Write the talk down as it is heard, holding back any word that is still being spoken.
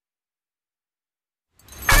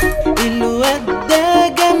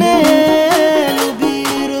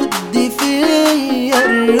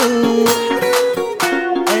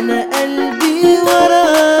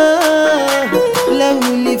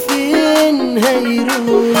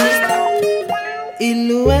هيروح.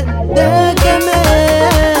 الواد ده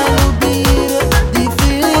جماله بيرد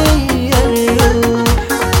فيا الروح،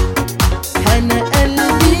 انا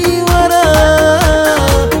قلبي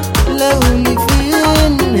وراه لو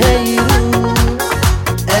لفين هيروح.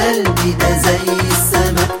 قلبي ده زي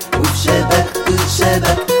السمك وفي شبكته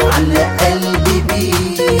اتشبك على قلبي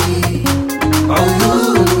بيه.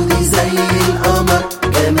 عيونه دي زي القمر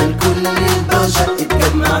جمال كل البشر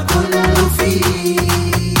اتجمع كله فيه.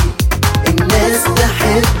 الناس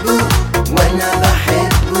تحبه وانا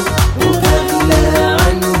بحبه وغلى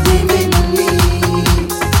عندي مني،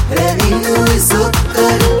 رقيق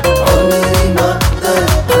وسكر عمري ما اقدر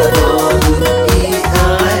على بعضه دقيقة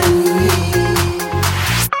عني.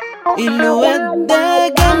 الواد ده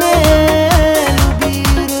جماله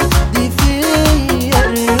بيرد فيا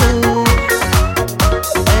الروح،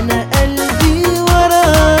 انا قلبي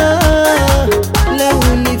وراه لو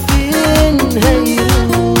لفين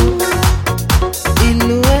هيروح.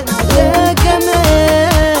 الواد ده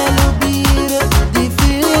جماله بيرد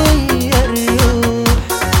فيا الروح،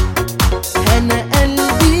 انا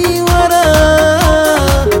قلبي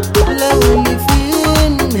وراه لو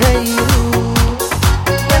لفين هيروح.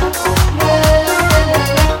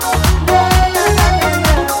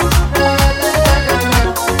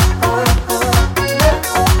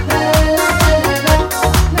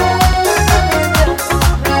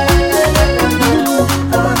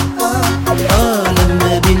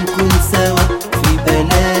 لما بنكون سوا في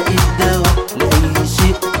بلاقي الدوا لأي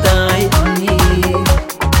شيء تعبني.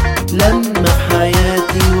 لما في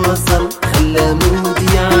حياتي وصل خلى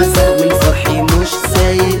مودي عسل والفرح مش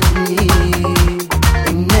سايبني.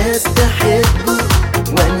 الناس تحبه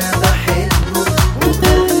وانا بحبه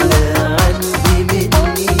وغلى عندي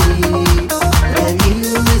مني،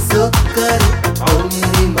 رقيق وسكر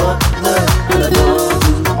عمري ما اقدر على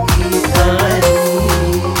بعضه دقيقة عني.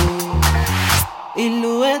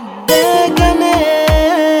 الواد ده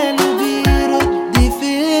جماله بيرد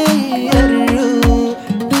فيا الروح،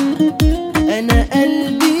 انا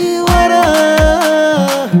قلبي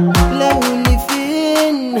وراه لو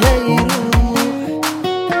لفين هيروح.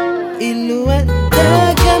 الواد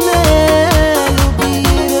ده جماله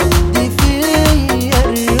بيرد فيا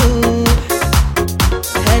الروح،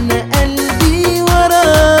 انا قلبي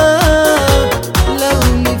وراه لو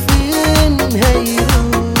لفين هيروح.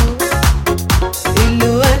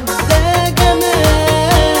 الواد ده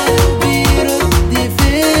جماله بيرد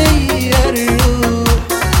فيا الروح،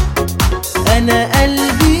 انا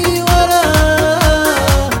قلبي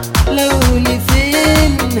وراه لو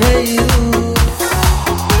لفين هيروح.